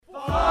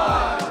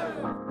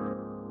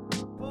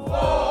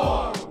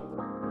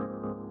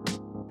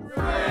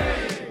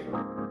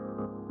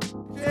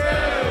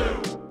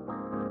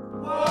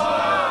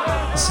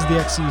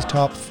WXC's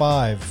Top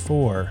 5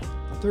 for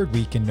the third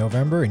week in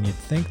November, and you'd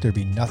think there'd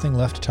be nothing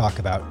left to talk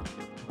about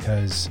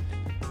because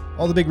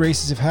all the big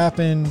races have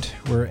happened.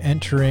 We're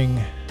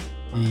entering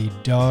the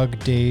dog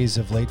days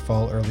of late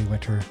fall, early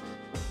winter.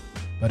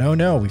 But oh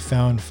no, we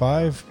found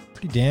 5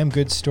 pretty damn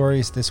good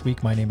stories this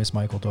week. My name is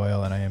Michael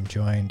Doyle, and I am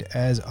joined,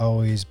 as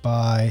always,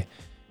 by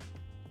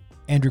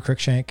Andrew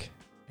Cruikshank.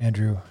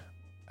 Andrew,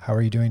 how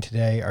are you doing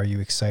today? Are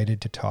you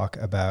excited to talk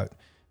about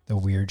the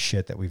weird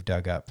shit that we've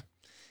dug up?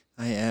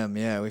 I am,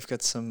 yeah. We've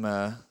got some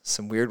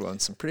weird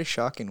ones, some pretty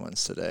shocking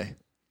ones today.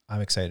 I'm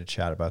excited to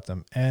chat about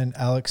them. And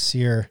Alex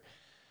Sear,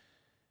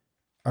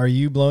 are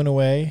you blown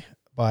away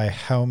by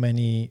how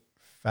many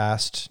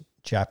fast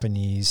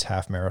Japanese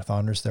half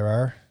marathoners there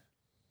are?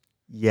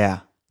 Yeah.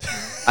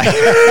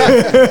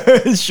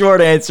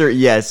 Short answer,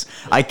 yes.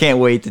 I can't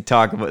wait to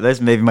talk about that's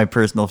maybe my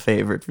personal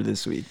favorite for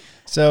this week.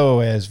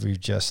 So as we've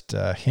just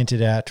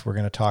hinted at, we're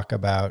going to talk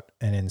about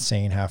an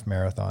insane half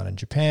marathon in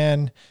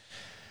Japan,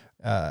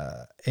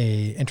 a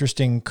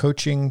interesting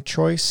coaching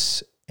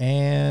choice,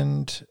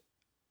 and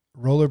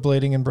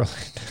rollerblading in Berlin.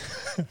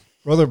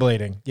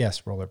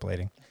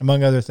 Rollerblading,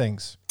 among other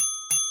things.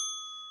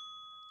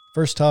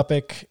 First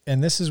topic,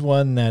 and this is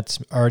one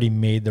that's already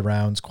made the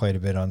rounds quite a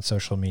bit on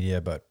social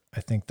media, but I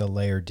think the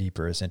layer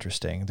deeper is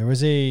interesting. There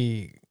was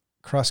a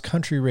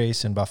cross-country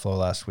race in Buffalo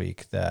last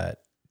week that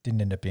didn't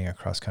end up being a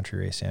cross-country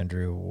race.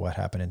 Andrew, what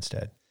happened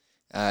instead?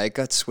 It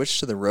got switched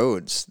to the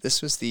roads.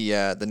 This was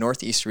the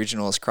Northeast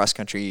Regionals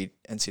cross-country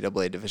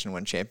NCAA Division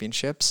I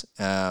championships.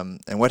 And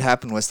what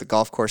happened was the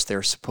golf course they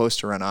were supposed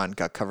to run on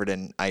got covered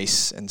in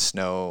ice and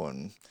snow.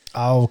 And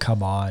oh,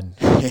 come on.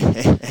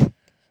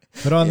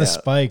 Put on the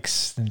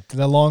spikes,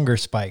 the longer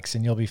spikes,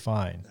 and you'll be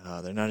fine.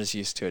 Oh, they're not as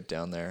used to it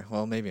down there.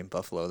 Well, maybe in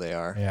Buffalo they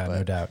are. Yeah,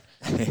 no doubt.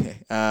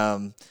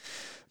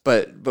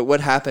 But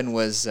what happened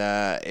was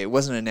it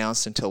wasn't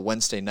announced until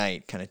Wednesday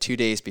night, kind of 2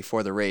 days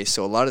before the race.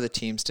 So a lot of the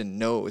teams didn't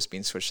know it was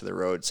being switched to the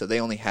road. So they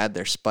only had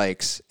their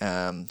spikes.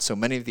 So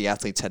many of the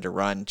athletes had to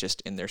run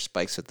just in their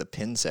spikes with the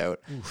pins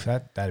out. Oof,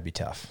 that'd be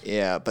tough.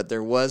 Yeah, but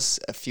there was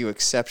a few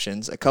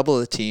exceptions. A couple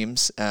of the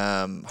teams,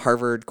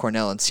 Harvard,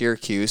 Cornell, and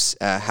Syracuse,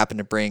 happened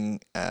to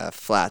bring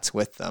flats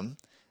with them.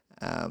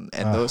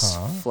 And those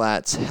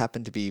flats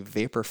happen to be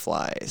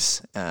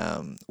Vaporflies.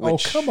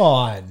 Which, come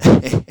on.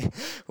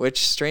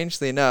 which,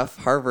 strangely enough,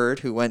 Harvard,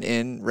 who went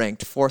in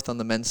ranked 4th on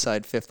the men's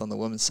side, 5th on the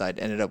women's side,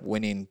 ended up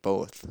winning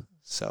both.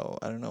 So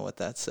I don't know what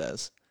that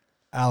says.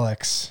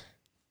 Alex,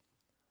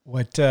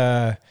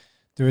 there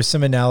was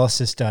some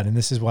analysis done, and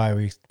this is why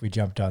we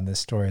jumped on this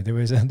story. There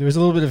was a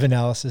little bit of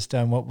analysis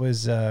done. What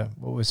was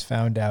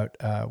found out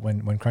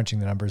when crunching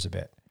the numbers a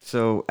bit?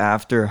 So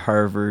after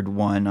Harvard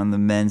won on the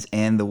men's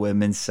and the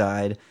women's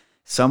side,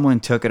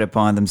 someone took it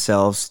upon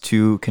themselves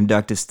to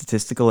conduct a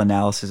statistical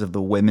analysis of the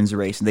women's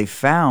race. And they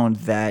found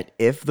that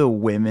if the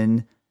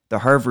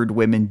Harvard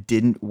women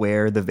didn't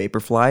wear the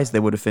Vaporflies, they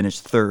would have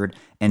finished 3rd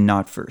and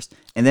not 1st.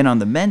 And then on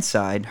the men's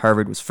side,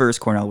 Harvard was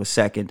 1st, Cornell was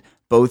 2nd.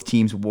 Both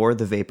teams wore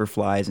the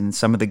Vaporflies, and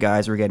some of the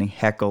guys were getting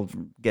heckled,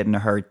 getting a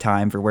hard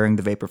time for wearing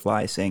the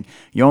Vaporflies, saying,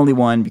 you only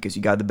won because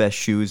you got the best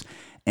shoes.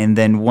 And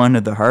then one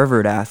of the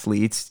Harvard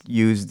athletes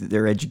used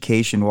their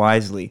education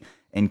wisely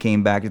and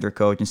came back to their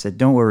coach and said,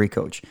 don't worry,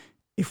 coach.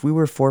 If we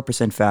were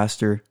 4%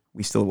 faster,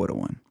 we still would have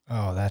won.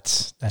 Oh,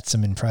 that's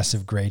some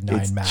impressive grade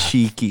 9 math. It's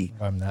cheeky.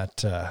 I'm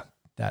that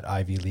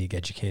Ivy League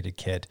educated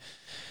kid.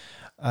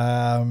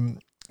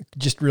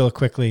 Just real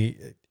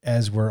quickly,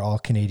 as we're all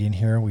Canadian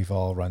here, we've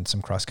all run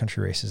some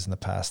cross-country races in the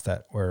past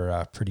that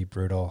were pretty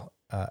brutal.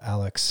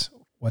 Alex,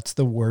 what's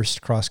the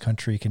worst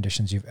cross-country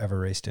conditions you've ever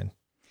raced in?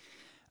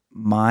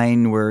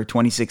 Mine were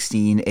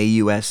 2016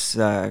 AUS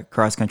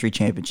cross-country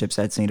championships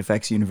at St.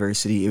 FX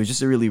University. It was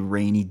just a really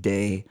rainy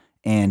day,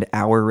 and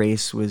our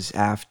race was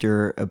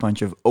after a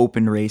bunch of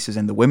open races,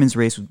 and the women's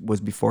race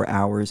was before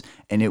ours,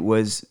 and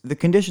the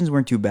conditions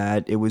weren't too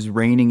bad. It was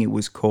raining, it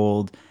was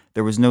cold,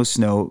 there was no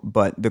snow,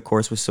 but the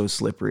course was so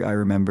slippery. I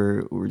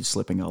remember we were just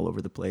slipping all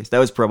over the place. That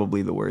was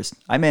probably the worst.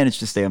 I managed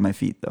to stay on my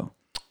feet, though.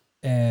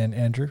 And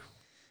Andrew?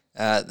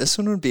 This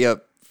one would be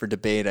up for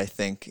debate, I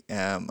think,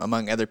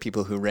 among other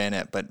people who ran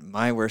it, but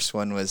my worst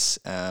one was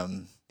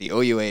the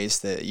OUAs,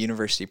 the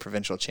University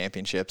Provincial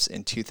Championships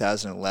in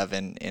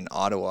 2011 in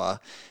Ottawa.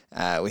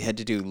 We had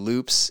to do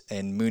loops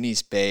in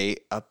Mooney's Bay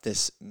up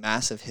this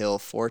massive hill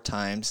 4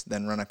 times,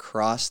 then run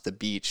across the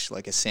beach,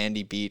 like a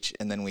sandy beach,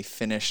 and then we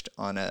finished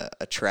on a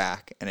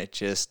track, and it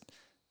just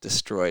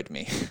destroyed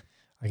me.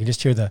 I can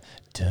just hear the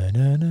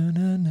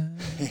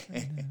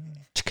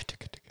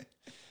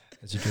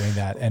as you're doing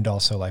that, and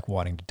also like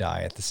wanting to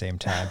die at the same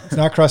time. It's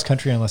not cross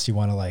country unless you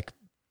want to like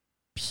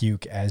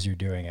puke as you're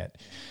doing it.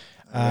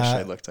 I wish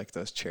I looked like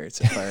those Chariots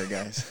of Fire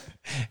guys.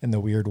 In the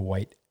weird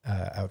white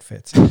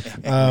outfits.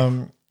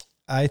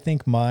 I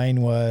think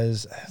mine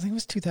was,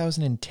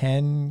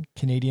 2010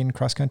 Canadian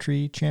cross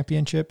country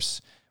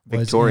championships.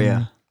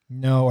 Victoria.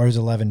 Or it was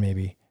 11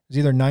 maybe. It was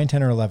either 9,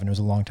 10, or 11. It was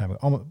a long time ago,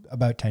 almost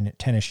about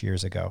 10-ish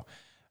years ago.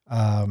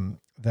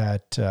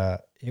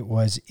 It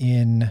was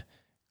in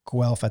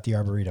Guelph at the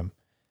Arboretum.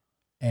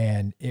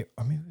 And maybe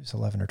it was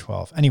 11 or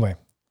 12. Anyway,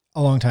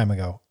 a long time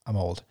ago. I'm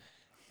old.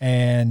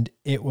 And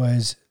it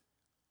was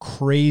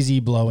crazy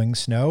blowing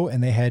snow,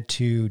 and they had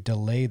to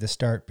delay the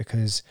start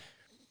because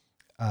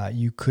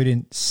you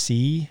couldn't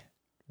see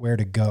where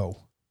to go.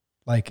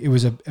 Like, it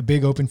was a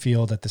big open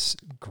field at this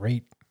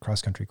great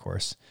cross-country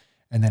course,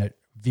 and then it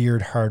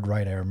veered hard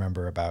right, I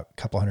remember, about a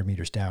couple hundred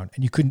meters down,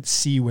 and you couldn't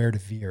see where to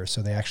veer,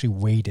 so they actually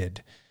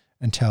waited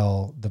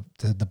until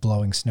the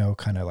blowing snow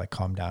kind of like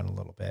calmed down a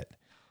little bit.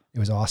 It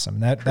was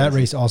awesome. That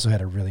race also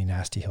had a really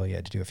nasty hill you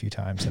had to do a few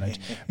times, and I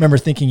remember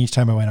thinking each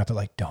time I went up it,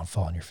 like, don't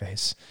fall on your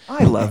face.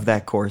 I love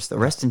that course, though.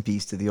 Rest in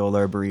peace to the old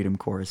Arboretum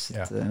course.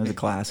 Yeah. It was a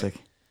classic.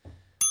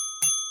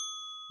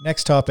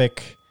 Next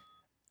topic,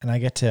 and I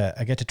get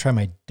to try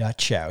my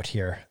Dutch out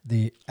here.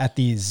 At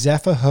the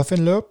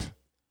Zevenhovenloop,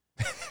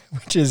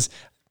 which is,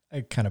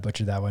 I kind of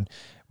butchered that one,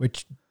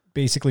 which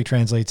basically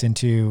translates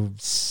into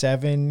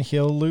 7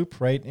 hill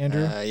loop, right,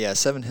 Andrew? Yeah,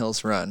 7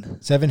 Hills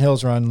Run. 7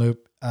 Hills Run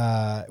Loop,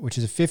 which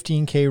is a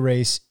 15K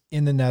race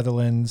in the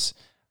Netherlands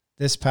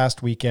this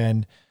past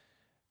weekend.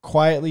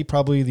 Quietly,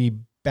 probably the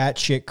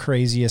batshit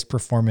craziest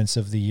performance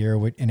of the year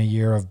in a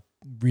year of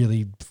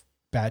really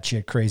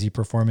batshit crazy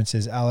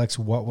performances. Alex,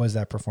 what was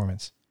that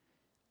performance?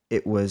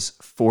 It was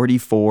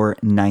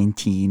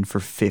 44:19 for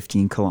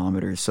 15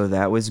 kilometers. So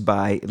that was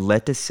by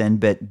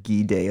Letesenbet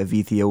Gide of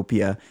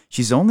Ethiopia.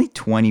 She's only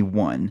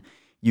 21.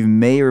 You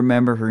may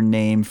remember her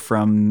name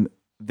from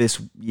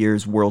this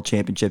year's World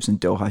Championships in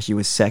Doha. She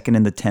was second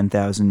in the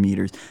 10,000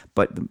 meters.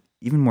 But the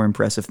even more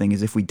impressive thing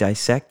is if we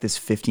dissect this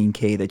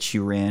 15K that she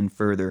ran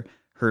further,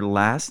 her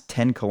last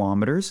 10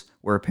 kilometers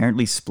were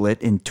apparently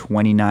split in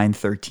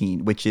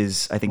 29:13, which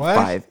is, I think,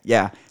 What?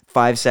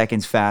 5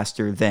 seconds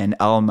faster than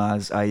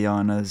Almaz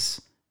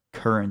Ayana's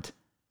current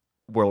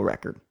world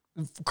record.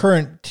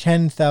 Current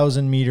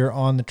 10,000 meter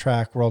on the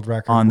track world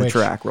record. On the which,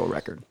 track world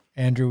record.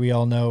 Andrew, we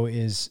all know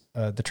is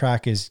the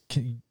track is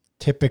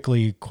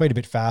typically quite a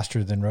bit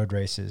faster than road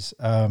races.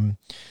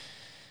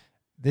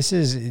 This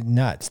is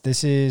nuts.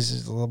 This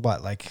is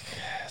what, like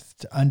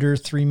under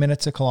 3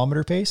 minutes a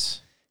kilometer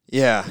pace?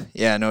 Yeah,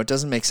 no, it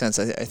doesn't make sense.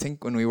 I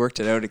think when we worked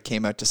it out, it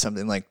came out to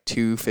something like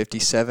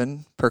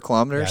 2:57 per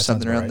kilometer, Yeah,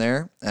 something around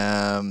right.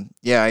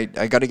 there.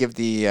 I got to give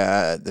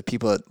the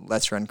people at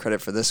Let's Run credit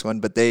for this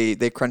one, but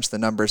they crunched the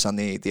numbers on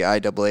the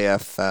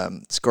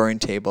IAAF scoring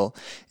table,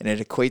 and it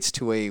equates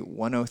to a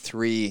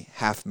 1:03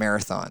 half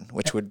marathon,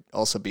 which would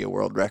also be a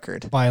world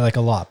record. By like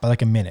a lot, by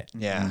like a minute.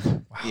 Yeah, Wow.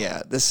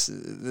 yeah. This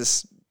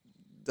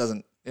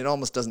doesn't. It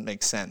almost doesn't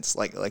make sense.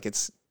 Like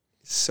it's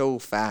so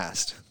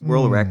fast.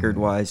 World record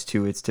wise,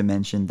 too, it's to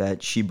mention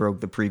that she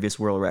broke the previous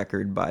world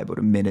record by about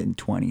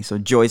 1:20. So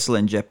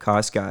Joycelyn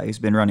Jepkosgei, who's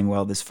been running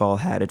well this fall,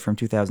 had it from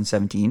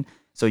 2017.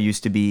 So it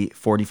used to be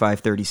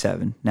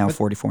 45:37, now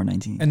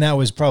 44:19. And that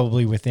was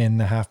probably within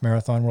the half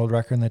marathon world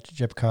record that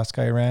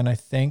Jepkosgei ran, I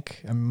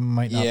think. I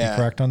might not be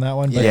correct on that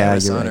one. But Yeah,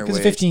 it's you're on right. her because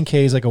way.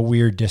 15K is like a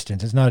weird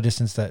distance. It's not a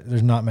distance that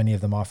there's not many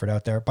of them offered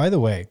out there. By the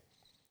way,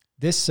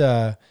 this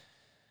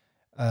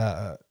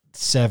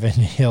 7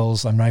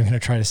 Hills, I'm not even going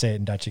to try to say it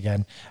in Dutch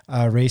again,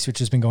 race, which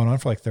has been going on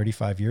for like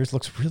 35 years,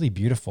 looks really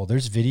beautiful.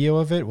 There's video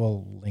of it.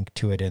 We'll link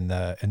to it in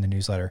the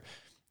newsletter.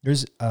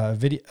 There's a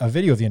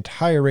video of the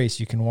entire race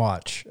you can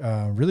watch.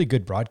 Really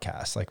good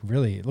broadcast. Like,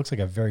 really, it looks like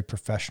a very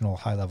professional,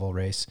 high-level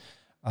race.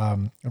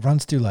 It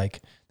runs through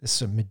like this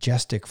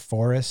majestic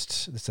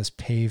forest. It's this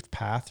paved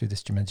path through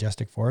this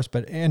majestic forest.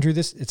 But Andrew,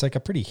 it's like a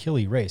pretty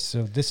hilly race.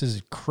 So this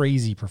is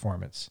crazy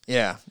performance.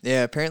 Yeah.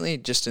 Apparently,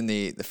 just in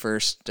the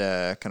first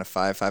kind of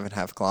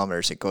 5.5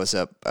 kilometers, it goes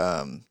up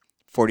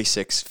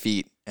 46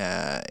 feet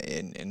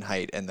in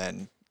height, and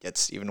then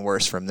gets even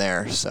worse from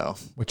there. So,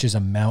 Which is a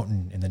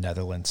mountain in the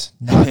Netherlands,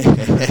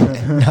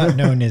 not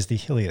known as the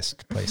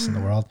hilliest place in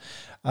the world.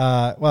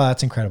 Well,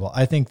 that's incredible.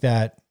 I think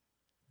that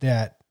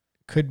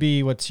could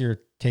be. What's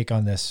your take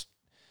on this?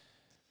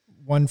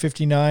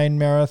 1:59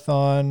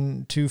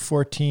 marathon,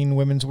 2:14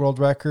 women's world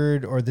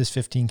record, or this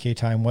 15K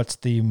time? What's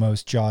the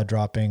most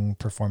jaw-dropping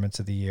performance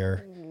of the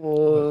year?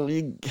 Well,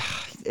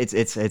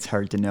 it's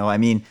hard to know. I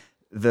mean,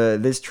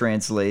 this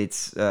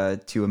translates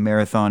to a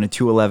marathon, a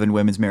 2:11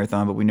 women's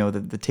marathon, but we know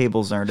that the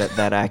tables aren't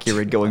that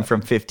accurate going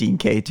from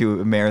 15K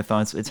to a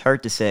marathon, so it's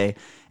hard to say.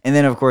 And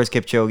then, of course,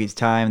 Kipchoge's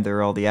time. There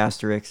are all the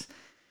asterisks.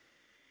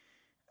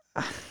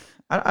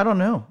 I don't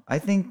know. I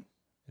think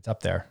It's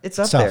up there. it's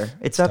up tough. there.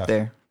 It's up tough.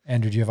 there.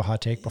 Andrew, do you have a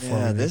hot take before?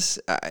 yeah, we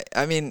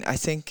I mean, I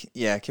think,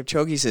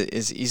 Kipchoge's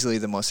is easily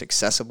the most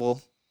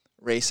accessible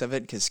race of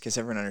it because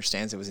everyone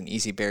understands it was an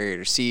easy barrier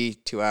to see,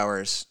 2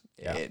 hours.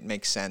 Yeah. It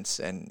makes sense,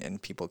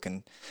 and people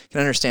can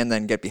understand that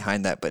and get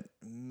behind that. But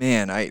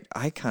man,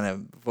 I kind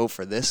of vote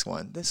for this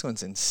one. This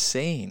one's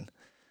insane.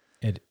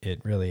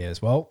 It really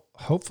is. Well,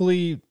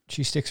 hopefully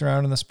she sticks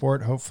around in the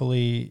sport.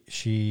 Hopefully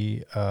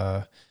she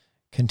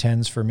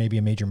contends for maybe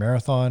a major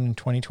marathon in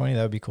 2020.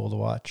 That would be cool to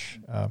watch.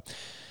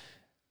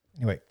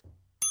 Anyway,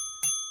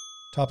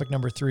 topic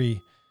number 3.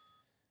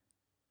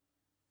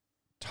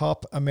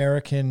 Top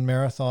American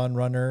marathon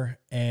runner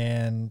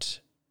and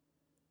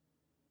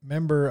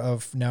member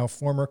of now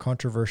former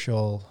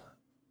controversial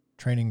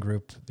training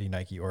group, the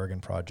Nike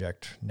Oregon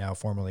Project, now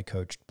formerly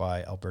coached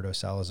by Alberto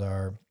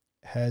Salazar,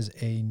 has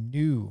a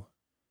new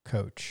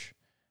coach.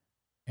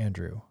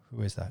 Andrew,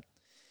 who is that?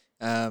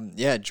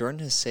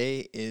 Jordan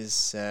Hasay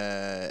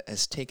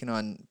has taken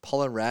on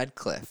Paula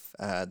Radcliffe,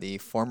 the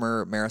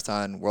former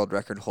marathon world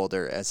record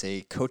holder, as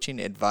a coaching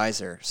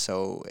advisor.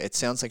 So it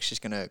sounds like she's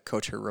going to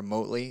coach her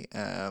remotely,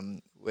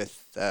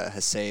 with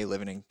Hasay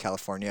living in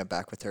California,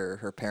 back with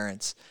her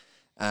parents.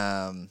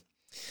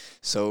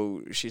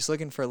 So she's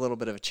looking for a little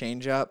bit of a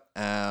change up.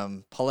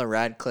 Paula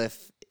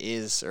Radcliffe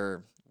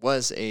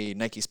was a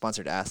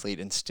Nike-sponsored athlete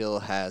and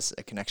still has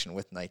a connection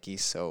with Nike.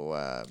 So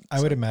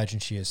I would imagine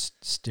she is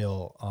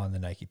still on the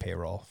Nike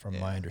payroll. From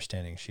my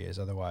understanding, she is.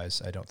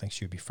 Otherwise, I don't think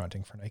she would be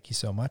fronting for Nike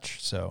so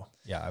much. So,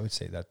 yeah, I would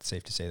say that's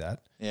safe to say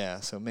that. Yeah,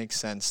 so it makes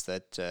sense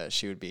that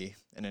she would be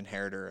an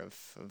inheritor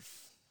of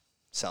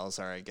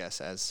Salazar, I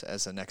guess,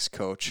 as a next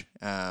coach.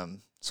 So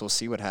we'll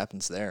see what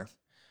happens there.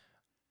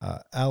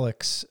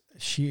 Alex,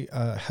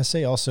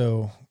 Hasay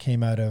also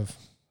came out of,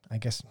 I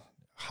guess,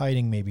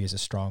 hiding maybe is a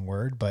strong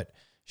word, but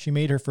she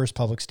made her first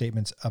public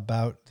statements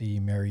about the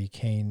Mary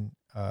Cain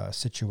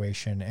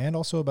situation and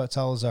also about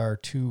Salazar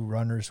to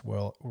Runner's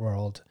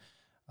World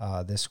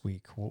this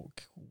week.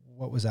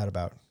 What was that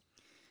about?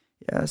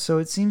 Yeah, so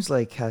it seems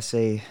like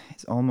Hasay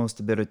is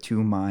almost a bit of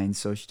two minds.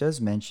 So she does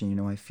mention,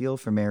 I feel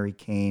for Mary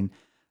Cain.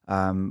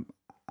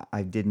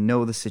 I didn't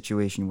know the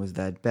situation was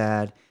that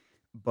bad,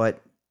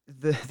 but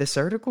this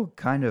article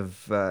kind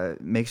of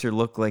makes her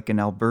look like an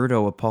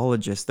Alberto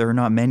apologist. There are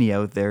not many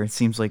out there. It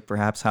seems like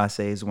perhaps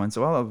Hasay is one.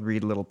 So I'll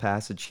read a little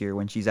passage here.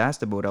 When she's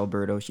asked about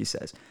Alberto, she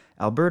says,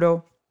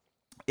 "Alberto,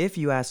 if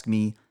you ask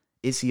me,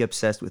 is he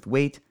obsessed with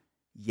weight?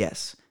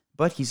 Yes,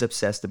 but he's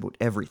obsessed about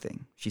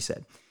everything," she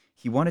said.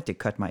 "He wanted to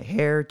cut my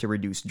hair to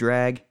reduce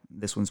drag."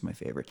 This one's my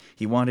favorite.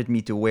 "He wanted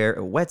me to wear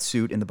a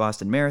wetsuit in the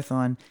Boston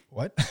Marathon."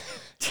 What?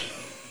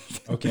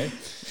 Okay.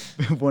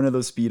 One of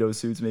those Speedo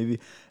suits, maybe.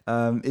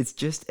 It's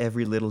just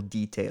every little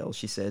detail,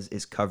 she says,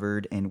 is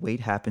covered, and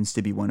weight happens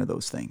to be one of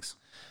those things.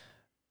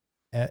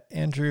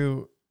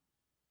 Andrew,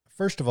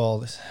 first of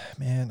all,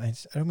 I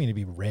don't mean to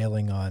be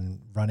railing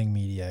on running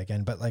media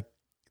again, but like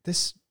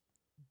this,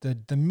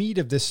 the meat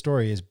of this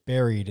story is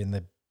buried in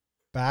the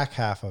back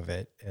half of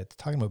it. It's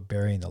talking about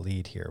burying the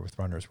lead here with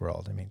Runner's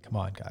World. I mean, come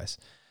on, guys.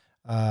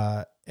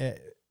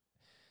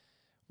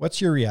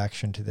 What's your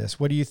reaction to this?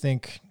 What do you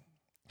think?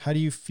 How do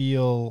you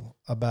feel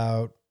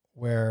about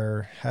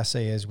where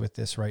Hasay is with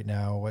this right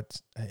now?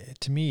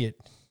 To me,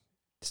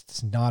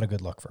 it's not a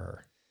good look for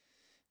her.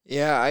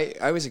 Yeah,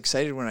 I was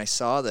excited when I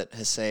saw that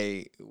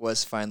Hasay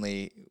was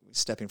finally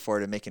stepping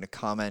forward and making a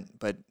comment,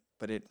 but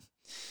the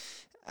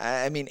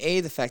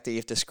fact that you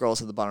have to scroll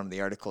to the bottom of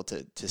the article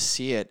to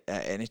see it,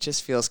 and it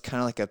just feels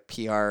kind of like a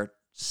PR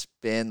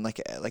spin,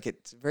 like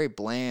it's very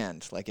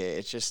bland, like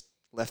it just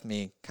left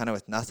me kind of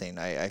with nothing.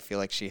 I feel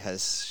like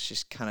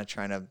she's kind of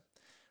trying to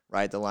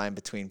ride the line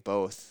between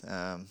both,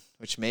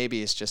 which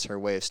maybe is just her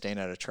way of staying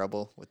out of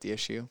trouble with the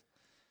issue.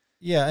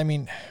 Yeah, I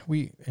mean,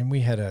 we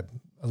had a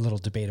little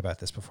debate about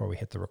this before we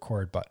hit the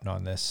record button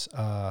on this,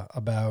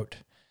 about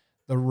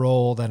the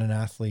role that an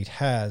athlete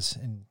has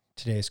in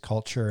today's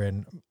culture.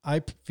 And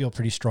I feel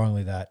pretty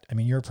strongly that, I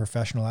mean, you're a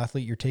professional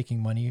athlete, you're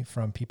taking money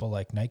from people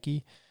like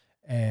Nike,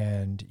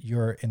 and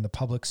you're in the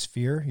public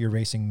sphere, you're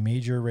racing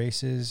major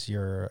races,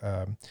 you're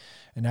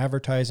an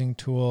advertising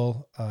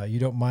tool, you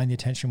don't mind the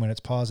attention when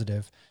it's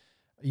positive.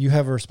 You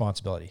have a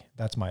responsibility.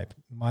 That's my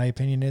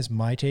opinion is,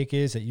 my take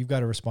is that you've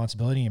got a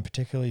responsibility, and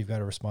particularly you've got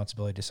a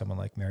responsibility to someone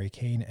like Mary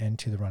Cain and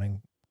to the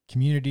running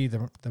community,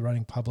 the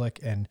running public.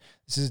 And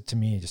this is, to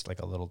me, just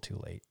like a little too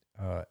late.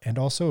 And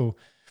also,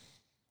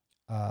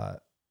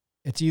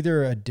 it's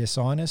either a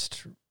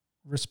dishonest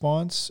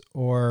response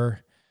or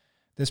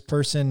this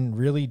person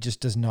really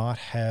just does not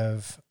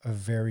have a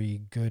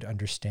very good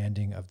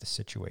understanding of the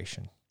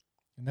situation.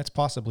 And that's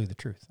possibly the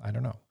truth. I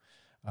don't know.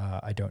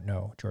 I don't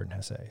know Jordan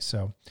Hasay.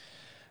 So,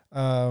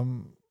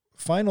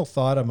 final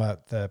thought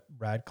about the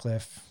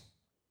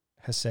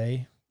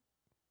Radcliffe-Hasay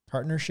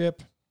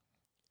partnership.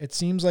 It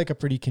seems like a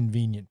pretty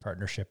convenient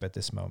partnership at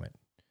this moment.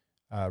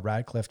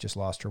 Radcliffe just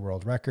lost her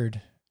world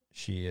record.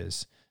 She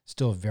is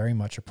still very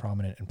much a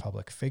prominent and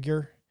public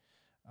figure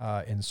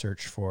in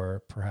search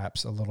for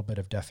perhaps a little bit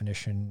of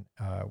definition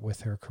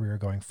with her career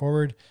going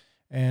forward.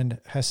 And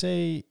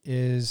Hasay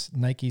is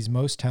Nike's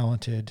most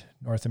talented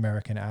North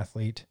American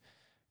athlete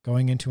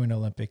going into an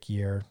Olympic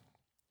year.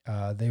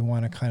 They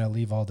want to kind of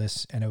leave all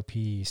this NOP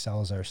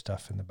Salazar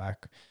stuff in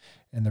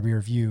the rear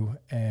view,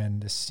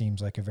 and this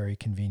seems like a very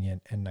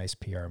convenient and nice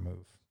PR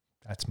move.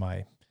 That's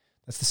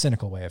the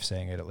cynical way of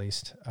saying it, at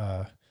least.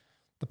 The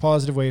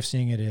positive way of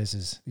seeing it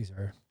is these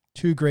are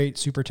two great,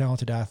 super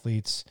talented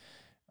athletes,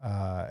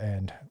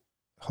 and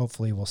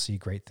hopefully we'll see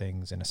great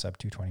things in a sub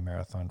 220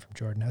 marathon from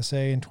Jordan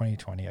Hasay in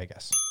 2020, I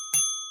guess.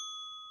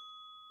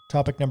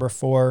 Topic number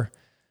 4.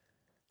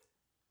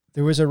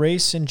 There was a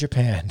race in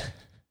Japan.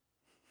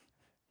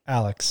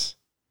 Alex,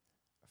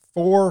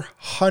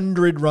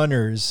 400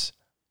 runners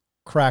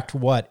cracked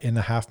what in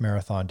the half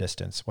marathon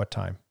distance? What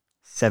time?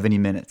 70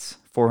 minutes.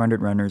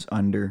 400 runners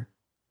under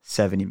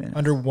 70 minutes.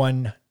 Under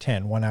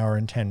 1:10, 1 hour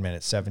and 10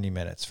 minutes, 70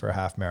 minutes for a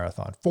half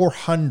marathon.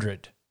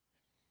 400.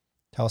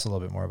 Tell us a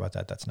little bit more about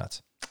that. That's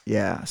nuts.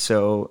 Yeah.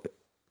 So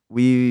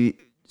we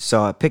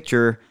saw a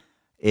picture.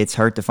 It's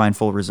hard to find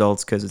full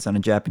results because it's on a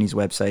Japanese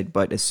website,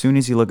 but as soon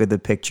as you look at the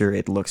picture,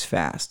 it looks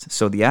fast.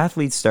 So the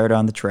athletes start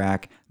on the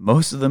track.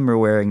 Most of them are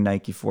wearing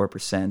Nike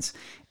 4%,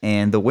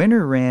 and the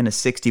winner ran a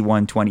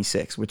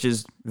 61:26, which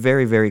is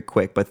very, very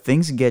quick, but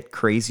things get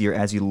crazier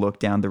as you look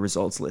down the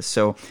results list.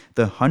 So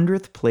the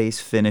 100th place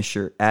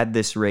finisher at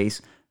this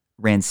race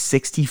ran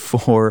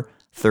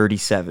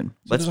 64:37.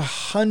 So there's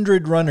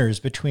 100 runners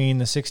between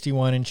the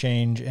 61 and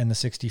change and the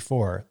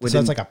 64. So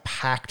it's like a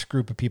packed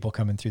group of people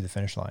coming through the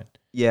finish line.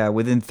 Yeah,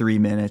 within 3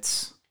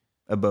 minutes,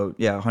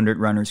 100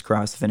 runners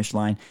crossed the finish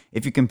line.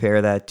 If you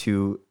compare that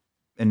to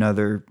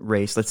another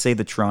race, let's say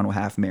the Toronto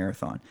Half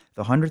Marathon,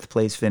 the 100th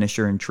place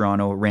finisher in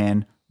Toronto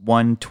ran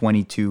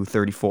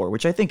 1:22:34,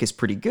 which I think is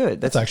pretty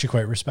good. That's actually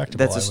quite respectable.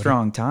 That's a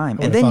strong time.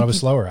 And then thought it was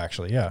slower,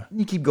 actually, yeah.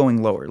 You keep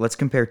going lower. Let's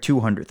compare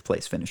 200th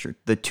place finisher.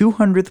 The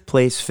 200th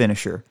place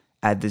finisher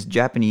at this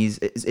Japanese,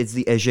 it's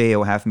the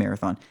Egeo Half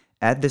Marathon,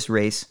 at this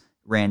race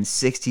ran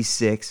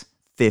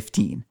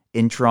 66:15.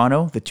 In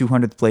Toronto, the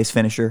 200th place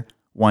finisher,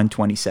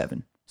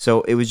 1:27.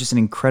 So it was just an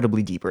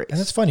incredibly deep race.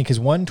 And it's funny because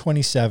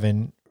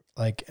 1:27,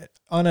 like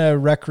on a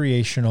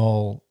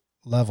recreational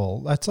level,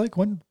 that's like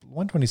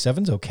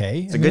 1:27 is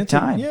okay. It's a good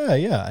time.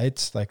 Yeah.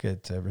 It's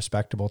a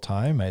respectable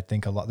time. I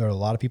think there are a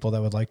lot of people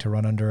that would like to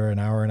run under an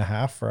hour and a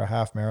half for a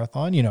half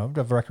marathon,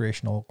 of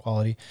recreational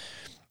quality.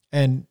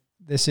 And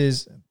this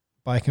is,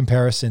 by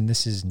comparison,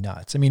 this is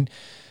nuts. I mean,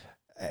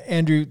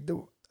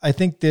 Andrew, I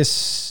think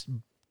this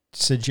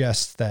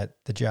suggests that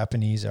the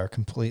Japanese are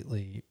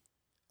completely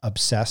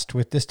obsessed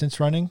with distance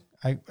running.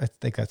 I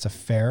think that's a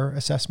fair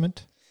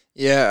assessment.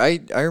 Yeah,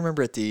 I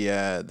remember at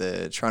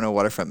the Toronto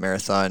Waterfront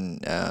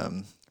Marathon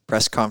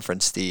press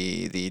conference,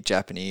 the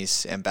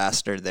Japanese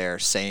ambassador there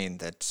saying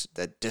that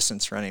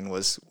distance running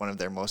was one of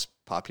their most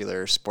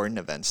popular sporting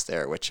events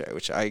there, which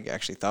I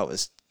actually thought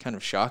was kind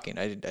of shocking.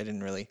 I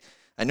didn't really.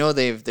 I know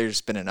there's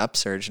been an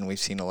upsurge and we've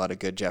seen a lot of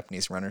good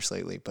Japanese runners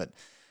lately, but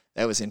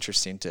that was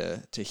interesting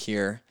to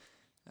hear.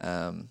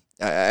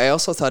 I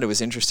also thought it was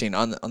interesting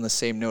on the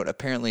same note.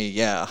 Apparently,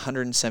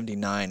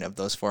 179 of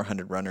those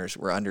 400 runners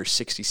were under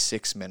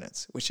 66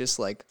 minutes, which is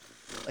like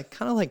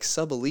kind of like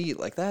sub elite.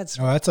 Like that's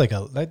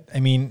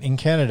in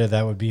Canada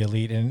that would be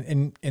elite,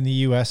 and in the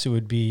US it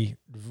would be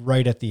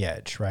right at the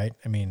edge, right?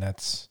 I mean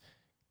that's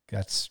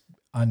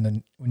on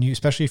the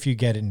especially if you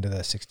get into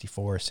the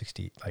 64,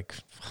 60 like.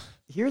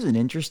 Here's an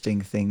interesting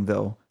thing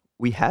though.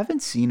 We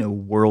haven't seen a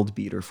world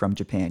beater from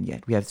Japan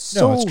yet. We have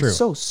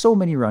so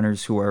many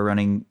runners who are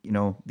running,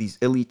 these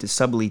elite to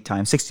sub-elite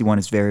times. 61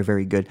 is very,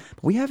 very good.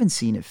 But we haven't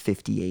seen a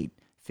 58,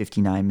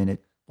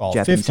 59-minute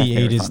Japanese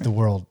 58 is the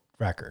world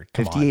record.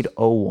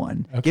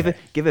 58:01. Okay.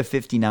 Give a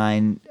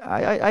 59.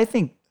 I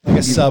think like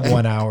a sub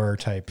 1 hour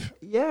type.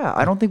 Yeah,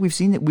 I don't think we've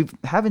seen it. We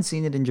haven't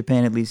seen it in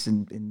Japan, at least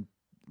in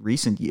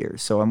recent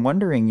years. So I'm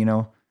wondering,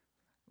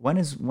 when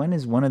is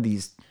one of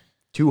these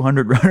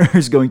 200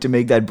 runners going to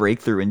make that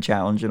breakthrough and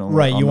challenge on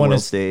the world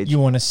stage? You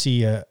want to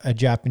see a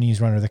Japanese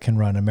runner that can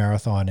run a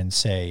marathon in,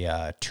 say,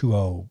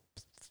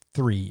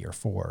 2:03 or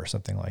 4 or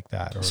something like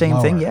that. Or same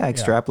lower. Thing, yeah.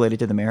 Extrapolated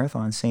to the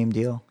marathon, same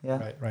deal.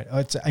 Yeah, right.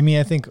 I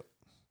think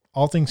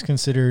all things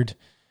considered,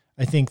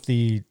 I think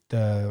the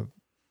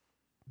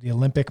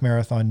Olympic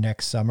marathon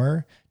next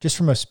summer, just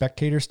from a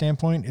spectator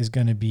standpoint, is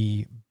going to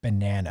be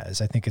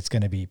bananas. I think it's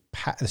going to be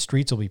the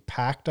streets will be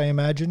packed. I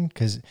imagine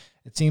because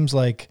it seems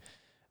like.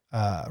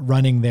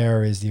 Running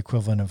there is the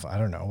equivalent of, I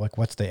don't know, like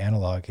what's the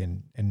analog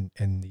in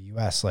the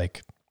US,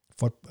 like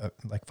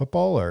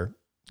football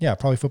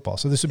probably football.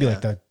 So this would be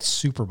like the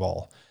Super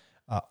Bowl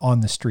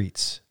on the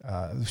streets.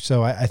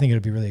 So I think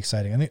it'll be really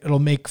exciting. I think it'll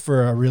make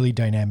for a really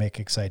dynamic,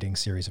 exciting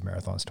series of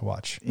marathons to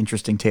watch.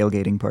 Interesting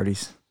tailgating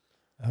parties.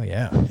 Oh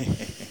yeah.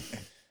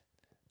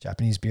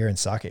 Japanese beer and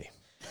sake.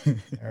 All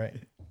right.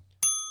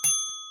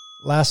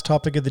 Last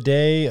topic of the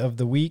day, of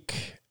the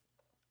week.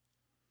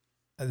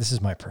 This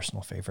is my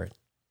personal favorite.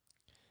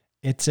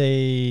 It's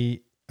a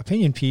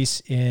opinion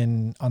piece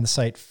on the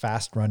site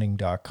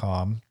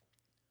fastrunning.com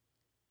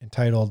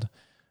entitled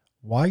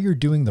Why You're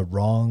Doing the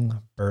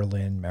Wrong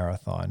Berlin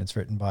Marathon. It's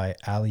written by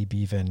Ali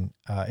Bevan.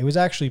 It was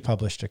actually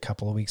published a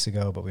couple of weeks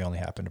ago, but we only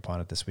happened upon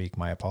it this week.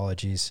 My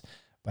apologies,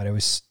 but it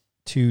was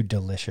too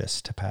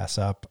delicious to pass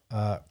up.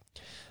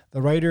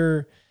 The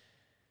writer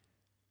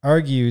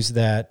argues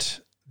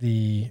that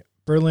the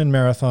Berlin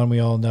Marathon we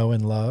all know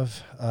and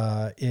love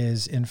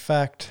is in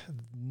fact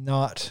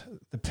not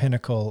the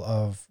pinnacle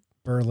of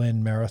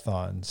Berlin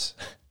marathons,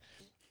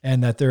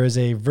 and that there is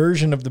a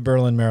version of the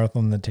Berlin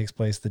Marathon that takes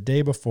place the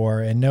day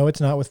before. And no,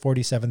 it's not with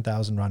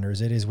 47,000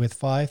 runners. It is with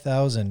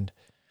 5,000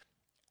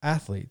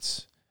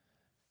 athletes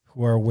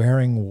who are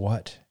wearing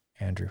what,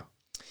 Andrew?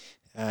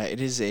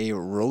 It is a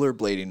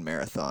rollerblading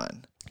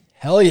marathon.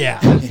 Hell yeah.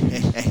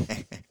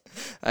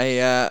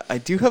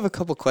 I do have a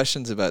couple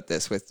questions about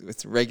this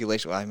with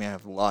regulation. Well, I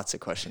have lots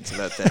of questions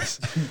about this,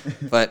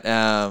 but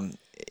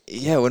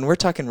Yeah, when we're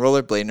talking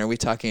rollerblading, are we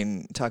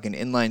talking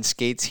inline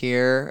skates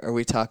here? Are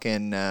we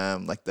talking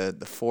like the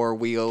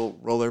 4-wheel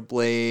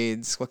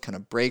rollerblades? What kind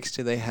of brakes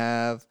do they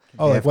have?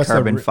 Oh, They like have what's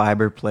carbon the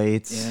fiber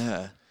plates.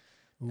 Yeah.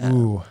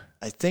 ooh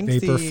I think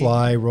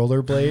Vaporfly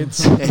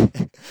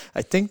rollerblades?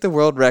 I think the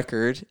world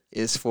record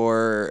is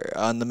for,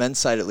 on the men's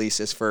side at least,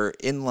 is for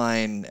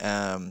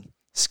inline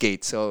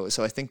skates. So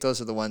I think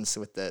those are the ones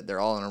with they're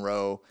all in a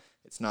row.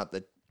 It's not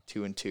the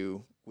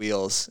 2-and-2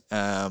 wheels.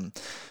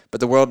 But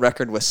the world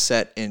record was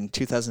set in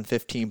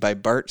 2015 by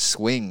Bart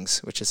Swings,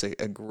 which is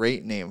a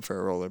great name for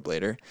a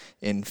rollerblader,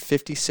 in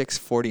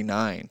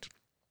 56:49.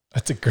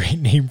 That's a great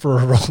name for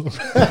a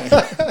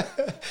rollerblader.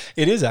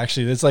 It is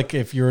actually. It's like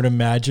if you were to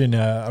imagine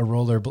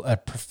a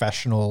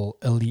professional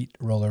elite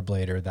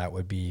rollerblader, that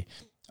would be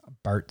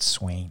Bart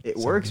Swain. It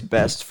works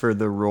best for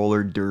the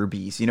roller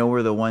derbies. You know,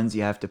 where the ones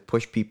you have to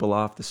push people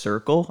off the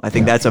circle? I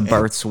think that's a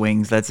Bart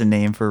Swings. That's a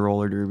name for a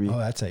roller derby. Oh,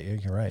 that's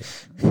it. You're right.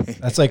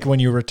 That's like when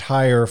you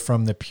retire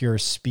from the pure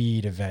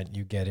speed event,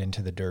 you get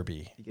into the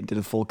derby. You get into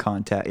the full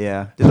contact,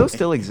 yeah. Do those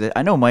still exist?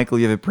 I know, Michael,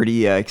 you have a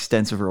pretty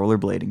extensive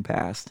rollerblading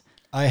past.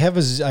 I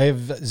have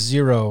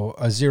zero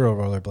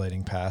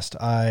rollerblading past.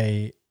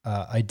 I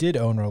did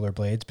own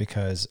rollerblades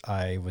because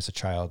I was a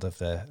child of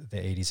the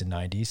 80s and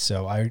 90s.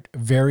 So I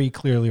very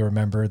clearly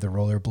remember the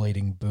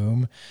rollerblading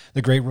boom,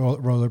 the great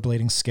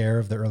rollerblading scare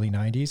of the early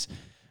 90s.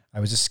 I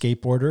was a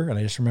skateboarder, and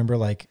I just remember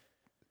like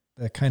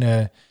the kind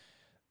of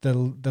the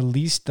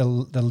least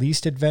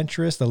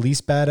adventurous, the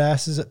least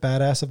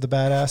badass of the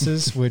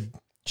badasses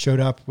showed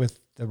up with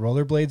the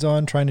rollerblades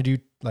on, trying to do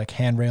like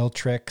handrail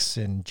tricks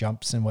and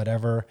jumps and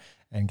whatever,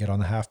 and get on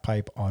the half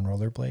pipe on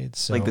rollerblades.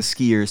 So like the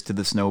skiers to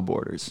the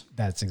snowboarders.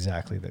 that's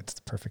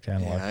the perfect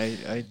analog.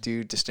 Yeah, I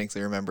do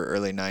distinctly remember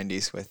early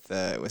 90s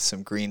with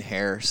some green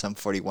hair, some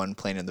 41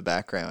 playing in the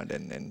background,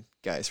 and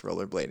guys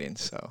rollerblading.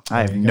 So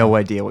I have no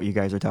idea what you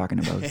guys are talking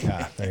about.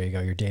 Yeah, there you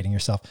go. You're dating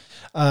yourself.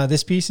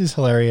 This piece is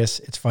hilarious.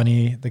 It's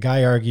funny. The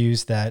guy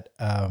argues that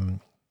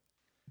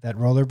that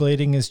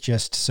rollerblading is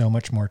just so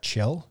much more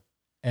chill.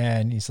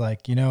 And he's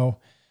like,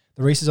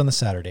 the race is on the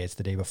Saturday. It's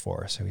the day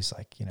before. So he's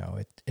like,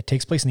 it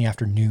takes place in the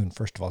afternoon.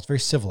 First of all, it's very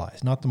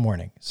civilized, not the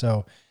morning.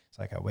 So it's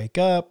like, I wake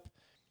up.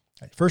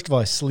 First of all,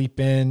 I sleep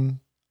in.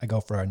 I go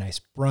for a nice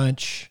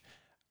brunch.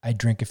 I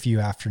drink a few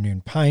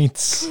afternoon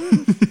pints.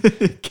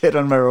 Get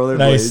on my rollerblades.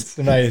 Nice.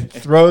 And I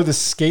throw the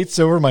skates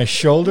over my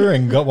shoulder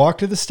and walk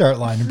to the start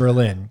line in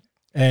Berlin.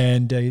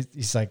 And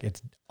he's like,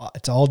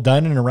 it's all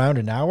done in around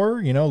an hour,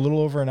 a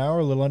little over an hour,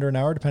 a little under an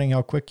hour, depending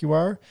how quick you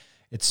are.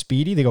 It's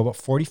speedy. They go about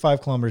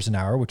 45 kilometers an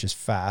hour, which is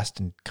fast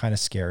and kind of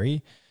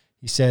scary.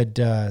 He said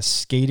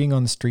skating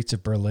on the streets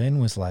of Berlin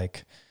was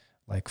like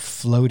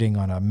floating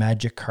on a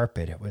magic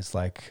carpet. It was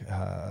like,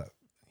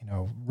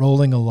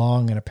 rolling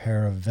along in a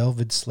pair of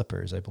velvet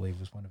slippers, I believe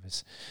was one of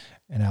his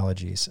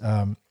analogies.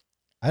 I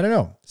don't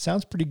know.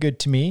 Sounds pretty good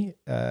to me.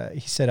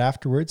 He said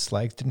afterwards,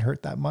 legs didn't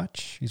hurt that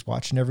much. He's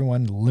watching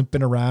everyone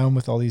limping around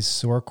with all these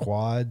sore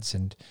quads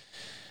and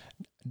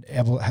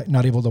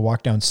not able to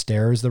walk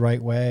downstairs the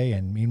right way.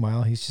 And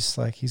meanwhile, he's just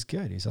like, he's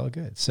good. He's all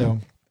good. So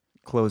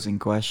closing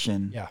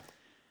question. Yeah.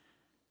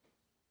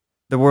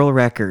 The world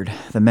record,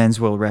 the men's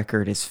world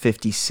record is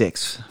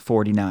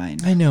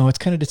 56:49. I know, it's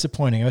kind of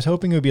disappointing. I was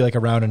hoping it would be like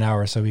around an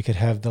hour so we could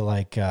have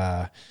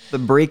the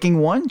breaking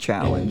one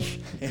challenge.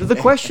 So the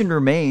question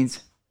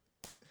remains,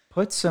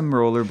 put some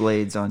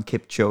rollerblades on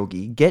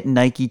Kipchoge, get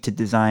Nike to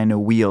design a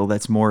wheel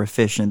that's more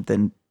efficient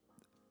than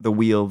the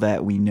wheel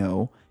that we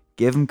know.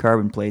 Give him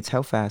carbon plates.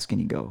 How fast can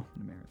you go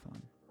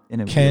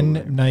in a marathon?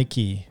 Can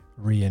Nike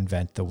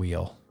reinvent the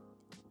wheel?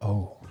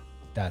 Oh,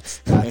 that's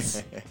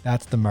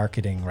the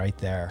marketing right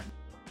there.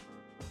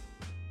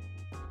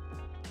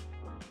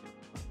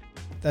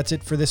 That's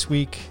it for this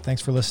week.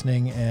 Thanks for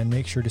listening, and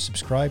make sure to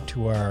subscribe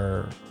to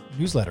our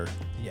newsletter,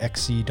 the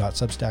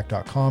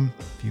xc.substack.com,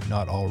 if you've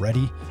not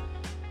already.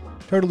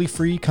 Totally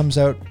free, comes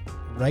out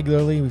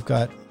regularly. We've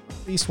got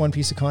at least one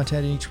piece of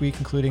content each week,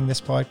 including this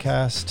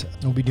podcast.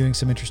 We'll be doing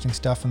some interesting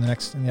stuff in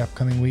the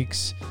upcoming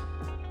weeks.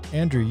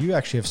 Andrew, you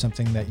actually have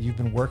something that you've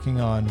been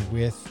working on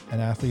with an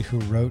athlete who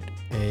wrote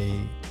a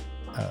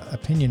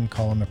opinion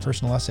column, a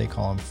personal essay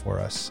column for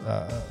us,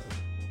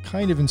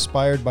 kind of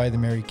inspired by the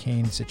Mary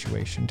Cain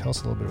situation. Tell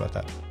us a little bit about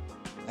that.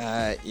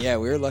 We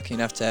were lucky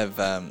enough to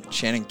have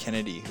Shannon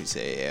Kennedy, who's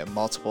a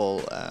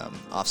multiple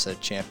offset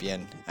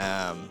champion,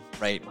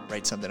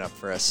 write something up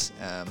for us.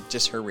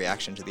 Just her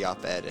reaction to the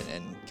op-ed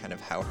and kind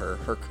of how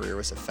her career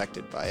was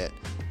affected by it.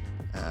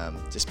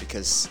 Just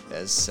because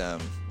as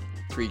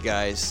three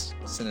guys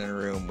sitting in a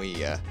room,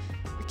 we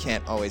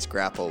can't always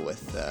grapple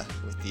with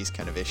these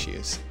kind of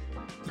issues.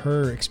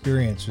 Her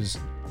experience was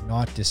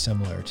not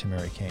dissimilar to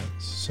Mary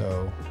Cain's.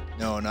 So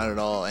no, not at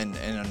all. And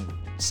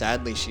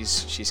sadly,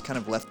 she's kind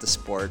of left the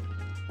sport,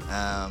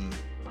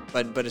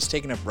 but has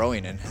taken up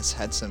rowing and has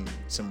had some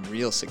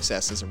real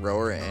success as a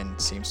rower and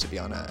seems to be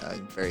on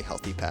a very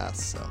healthy path.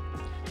 So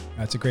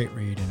it's a great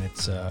read, and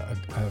it's a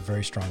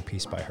very strong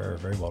piece by her,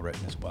 very well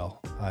written as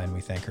well. And we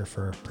thank her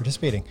for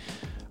participating.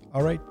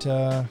 All right,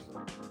 have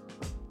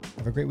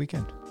a great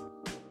weekend.